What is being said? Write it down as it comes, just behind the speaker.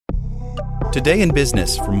Today in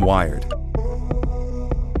Business from Wired.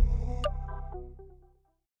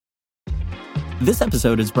 This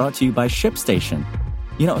episode is brought to you by ShipStation.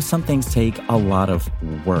 You know, some things take a lot of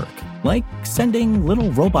work, like sending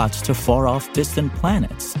little robots to far-off distant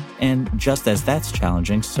planets. And just as that's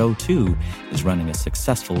challenging, so too is running a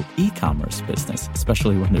successful e-commerce business,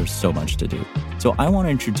 especially when there's so much to do. So I want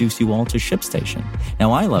to introduce you all to ShipStation.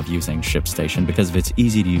 Now, I love using ShipStation because of its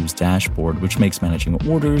easy-to-use dashboard, which makes managing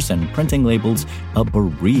orders and printing labels a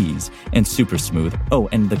breeze and super smooth. Oh,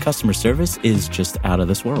 and the customer service is just out of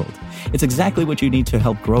this world. It's exactly what you need to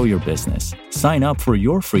help grow your business. Sign up for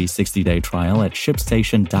your free 60-day trial at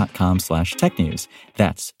shipstation.com/technews.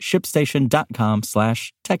 That's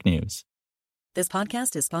shipstation.com/technews. This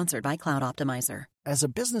podcast is sponsored by Cloud Optimizer. As a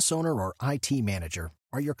business owner or IT manager,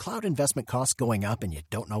 are your cloud investment costs going up and you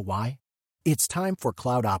don't know why? It's time for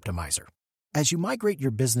Cloud Optimizer. As you migrate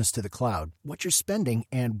your business to the cloud, what you're spending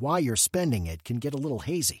and why you're spending it can get a little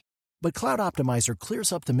hazy. But Cloud Optimizer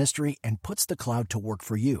clears up the mystery and puts the cloud to work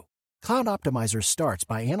for you. Cloud Optimizer starts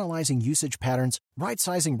by analyzing usage patterns,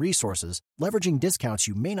 right-sizing resources, leveraging discounts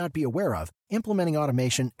you may not be aware of, implementing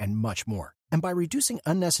automation, and much more. And by reducing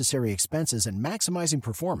unnecessary expenses and maximizing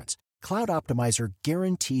performance, Cloud Optimizer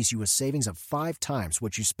guarantees you a savings of 5 times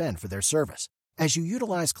what you spend for their service. As you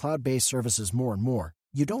utilize cloud-based services more and more,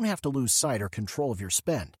 you don't have to lose sight or control of your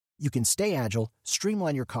spend. You can stay agile,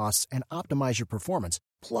 streamline your costs, and optimize your performance,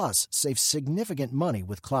 plus save significant money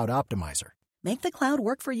with Cloud Optimizer. Make the cloud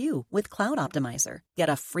work for you with Cloud Optimizer. Get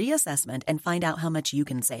a free assessment and find out how much you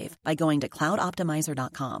can save by going to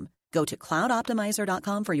cloudoptimizer.com. Go to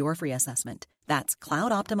cloudoptimizer.com for your free assessment. That's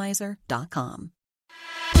cloudoptimizer.com.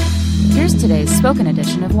 Here's today's spoken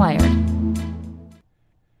edition of Wired.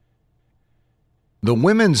 The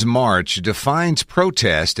Women's March defines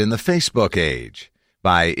protest in the Facebook age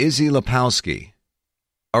by Izzy Lepowski.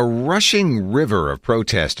 A rushing river of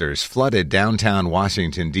protesters flooded downtown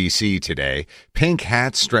Washington, D.C. today, pink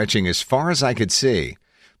hats stretching as far as I could see.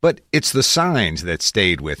 But it's the signs that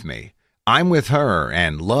stayed with me. I'm with her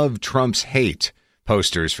and love Trump's hate,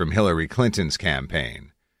 posters from Hillary Clinton's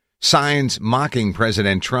campaign. Signs mocking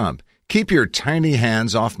President Trump, keep your tiny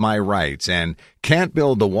hands off my rights, and can't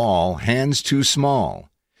build the wall, hands too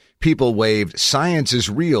small. People waved science is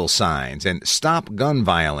real signs and stop gun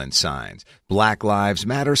violence signs, Black Lives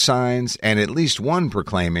Matter signs, and at least one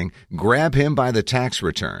proclaiming grab him by the tax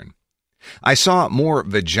return. I saw more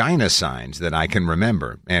vagina signs than I can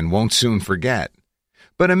remember and won't soon forget.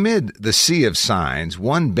 But amid the sea of signs,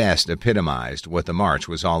 one best epitomized what the march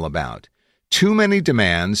was all about. Too many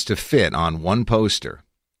demands to fit on one poster.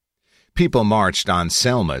 People marched on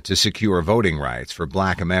Selma to secure voting rights for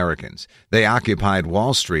Black Americans. They occupied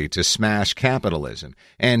Wall Street to smash capitalism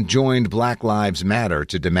and joined Black Lives Matter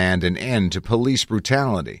to demand an end to police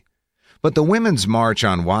brutality. But the Women's March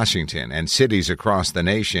on Washington and cities across the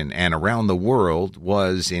nation and around the world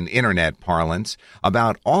was, in Internet parlance,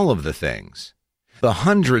 about all of the things. The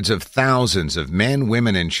hundreds of thousands of men,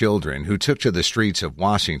 women, and children who took to the streets of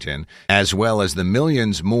Washington, as well as the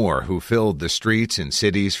millions more who filled the streets in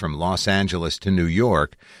cities from Los Angeles to New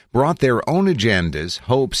York, brought their own agendas,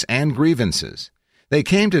 hopes, and grievances. They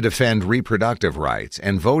came to defend reproductive rights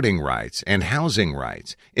and voting rights and housing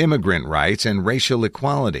rights, immigrant rights and racial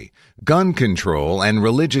equality, gun control and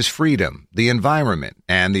religious freedom, the environment,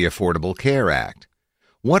 and the Affordable Care Act.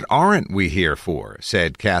 What aren't we here for,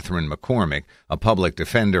 said Catherine McCormick, a public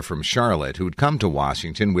defender from Charlotte who'd come to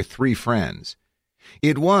Washington with 3 friends.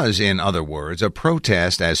 It was, in other words, a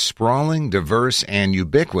protest as sprawling, diverse, and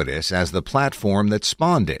ubiquitous as the platform that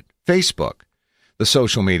spawned it, Facebook. The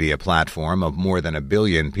social media platform of more than 1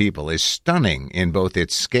 billion people is stunning in both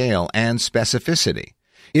its scale and specificity.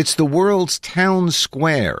 It's the world's town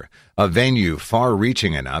square, a venue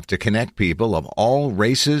far-reaching enough to connect people of all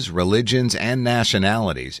races, religions, and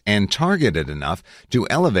nationalities, and targeted enough to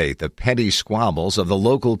elevate the petty squabbles of the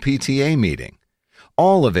local PTA meeting.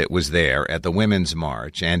 All of it was there at the Women's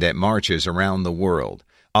March and at marches around the world,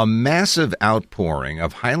 a massive outpouring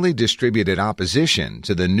of highly distributed opposition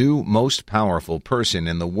to the new most powerful person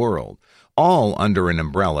in the world, all under an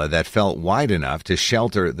umbrella that felt wide enough to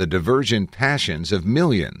shelter the divergent passions of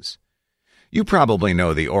millions. You probably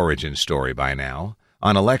know the origin story by now.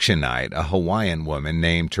 On election night, a Hawaiian woman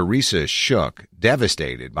named Teresa Shook,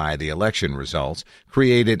 devastated by the election results,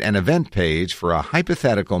 created an event page for a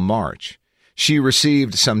hypothetical march. She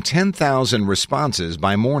received some 10,000 responses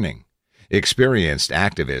by morning. Experienced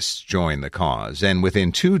activists joined the cause, and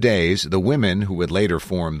within 2 days, the women who would later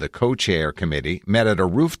form the co-chair committee met at a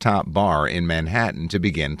rooftop bar in Manhattan to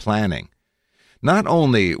begin planning. Not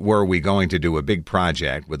only were we going to do a big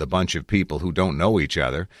project with a bunch of people who don't know each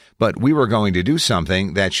other, but we were going to do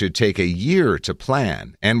something that should take a year to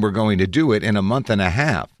plan, and we're going to do it in a month and a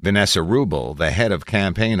half. Vanessa Rubel, the head of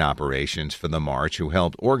campaign operations for the march who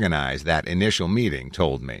helped organize that initial meeting,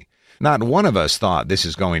 told me. Not one of us thought this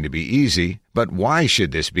is going to be easy, but why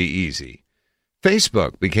should this be easy?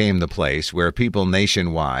 Facebook became the place where people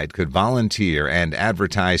nationwide could volunteer and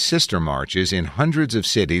advertise sister marches in hundreds of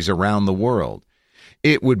cities around the world.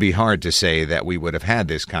 It would be hard to say that we would have had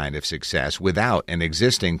this kind of success without an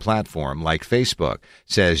existing platform like Facebook,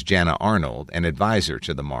 says Jana Arnold, an advisor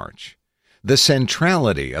to the march. The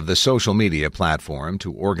centrality of the social media platform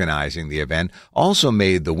to organizing the event also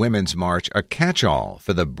made the Women's March a catch-all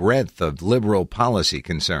for the breadth of liberal policy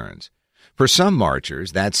concerns. For some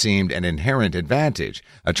marchers, that seemed an inherent advantage,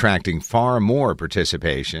 attracting far more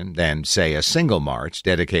participation than, say, a single march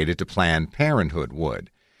dedicated to Planned Parenthood would.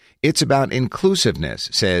 It's about inclusiveness,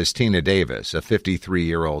 says Tina Davis, a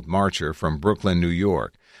 53-year-old marcher from Brooklyn, New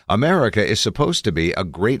York. America is supposed to be a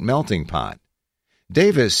great melting pot.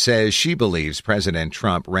 Davis says she believes President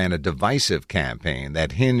Trump ran a divisive campaign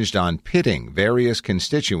that hinged on pitting various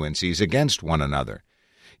constituencies against one another.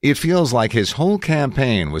 It feels like his whole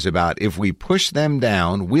campaign was about if we push them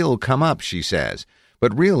down, we'll come up, she says.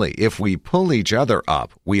 But really, if we pull each other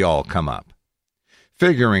up, we all come up.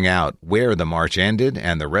 Figuring out where the march ended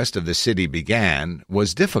and the rest of the city began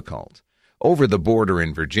was difficult. Over the border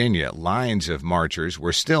in Virginia, lines of marchers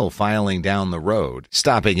were still filing down the road,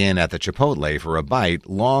 stopping in at the Chipotle for a bite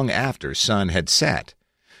long after sun had set.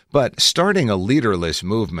 But starting a leaderless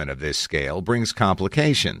movement of this scale brings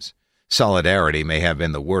complications. Solidarity may have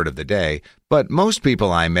been the word of the day, but most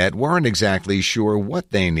people I met weren't exactly sure what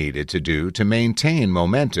they needed to do to maintain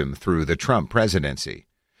momentum through the Trump presidency.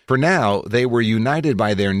 For now, they were united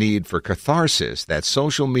by their need for catharsis that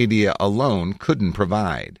social media alone couldn't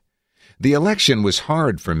provide. The election was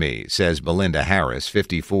hard for me, says Belinda Harris,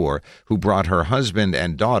 54, who brought her husband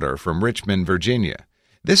and daughter from Richmond, Virginia.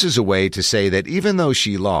 This is a way to say that even though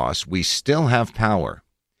she lost, we still have power.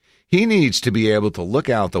 He needs to be able to look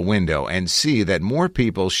out the window and see that more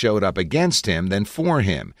people showed up against him than for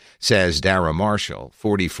him, says Dara Marshall,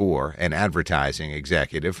 44, an advertising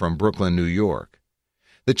executive from Brooklyn, New York.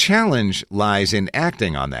 The challenge lies in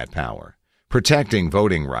acting on that power, protecting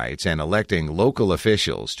voting rights and electing local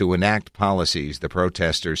officials to enact policies the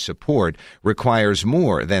protesters support requires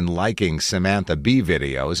more than liking Samantha Bee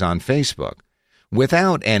videos on Facebook.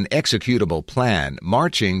 Without an executable plan,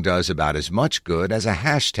 marching does about as much good as a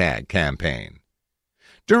hashtag campaign.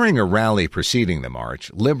 During a rally preceding the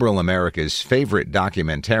march, Liberal America's favorite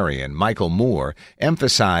documentarian, Michael Moore,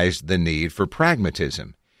 emphasized the need for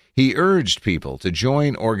pragmatism. He urged people to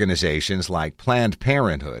join organizations like Planned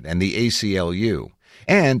Parenthood and the ACLU,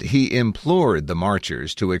 and he implored the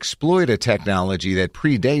marchers to exploit a technology that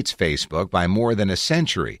predates Facebook by more than a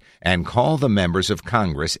century and call the members of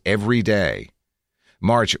Congress every day.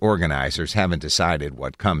 March organizers haven't decided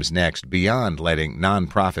what comes next beyond letting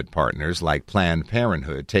nonprofit partners like Planned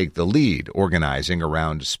Parenthood take the lead organizing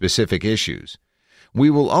around specific issues. We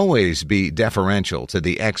will always be deferential to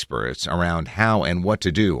the experts around how and what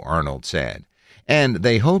to do, Arnold said. And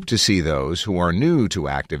they hope to see those who are new to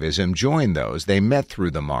activism join those they met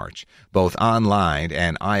through the march, both online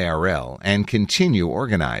and IRL, and continue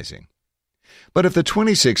organizing. But if the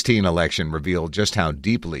 2016 election revealed just how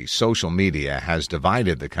deeply social media has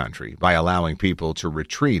divided the country by allowing people to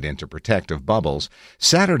retreat into protective bubbles,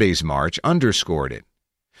 Saturday's march underscored it.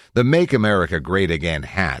 The Make America Great Again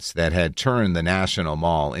hats that had turned the National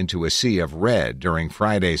Mall into a sea of red during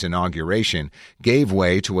Friday's inauguration gave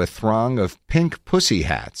way to a throng of pink pussy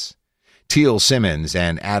hats. Teal Simmons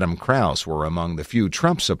and Adam Krause were among the few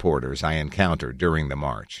Trump supporters I encountered during the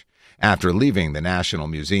march. After leaving the National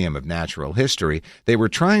Museum of Natural History, they were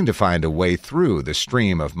trying to find a way through the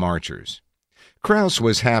stream of marchers. Krause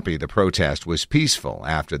was happy the protest was peaceful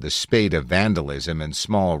after the spate of vandalism and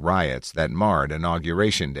small riots that marred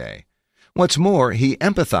Inauguration Day. What's more, he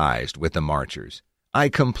empathized with the marchers. I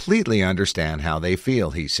completely understand how they feel,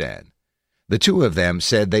 he said. The two of them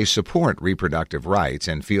said they support reproductive rights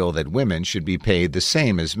and feel that women should be paid the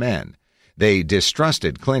same as men. They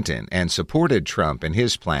distrusted Clinton and supported Trump in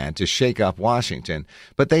his plan to shake up Washington,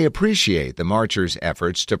 but they appreciate the marchers'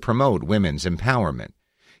 efforts to promote women's empowerment.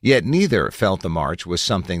 Yet neither felt the march was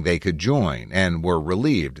something they could join and were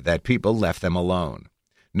relieved that people left them alone.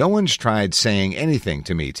 No one's tried saying anything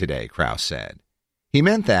to me today, Krause said. He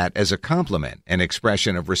meant that as a compliment, an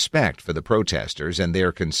expression of respect for the protesters and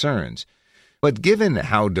their concerns. But given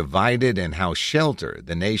how divided and how sheltered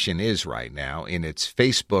the nation is right now in its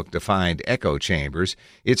Facebook-defined echo chambers,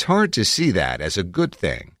 it's hard to see that as a good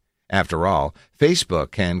thing. After all,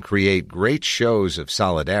 Facebook can create great shows of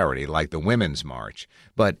solidarity like the Women's March,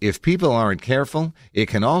 but if people aren't careful, it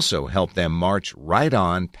can also help them march right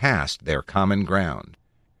on past their common ground.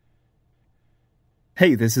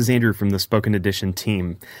 Hey, this is Andrew from the Spoken Edition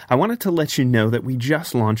team. I wanted to let you know that we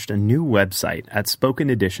just launched a new website at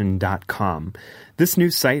spokenedition.com. This new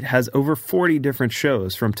site has over 40 different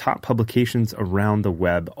shows from top publications around the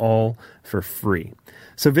web, all for free.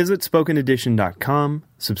 So visit spokenedition.com,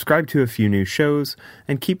 subscribe to a few new shows,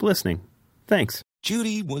 and keep listening. Thanks.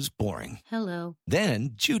 Judy was boring. Hello.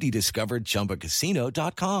 Then Judy discovered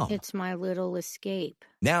ChumbaCasino.com. It's my little escape.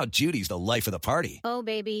 Now Judy's the life of the party. Oh,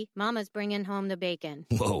 baby, mama's bringing home the bacon.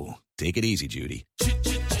 Whoa, take it easy, Judy.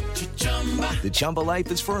 The Chumba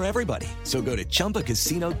life is for everybody. So go to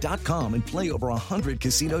ChumbaCasino.com and play over 100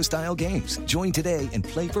 casino-style games. Join today and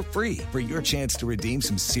play for free for your chance to redeem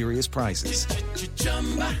some serious prizes.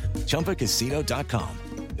 ChumbaCasino.com.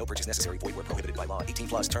 No purchase necessary. Void where prohibited by law.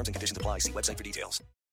 18+ terms and conditions apply. See website for details.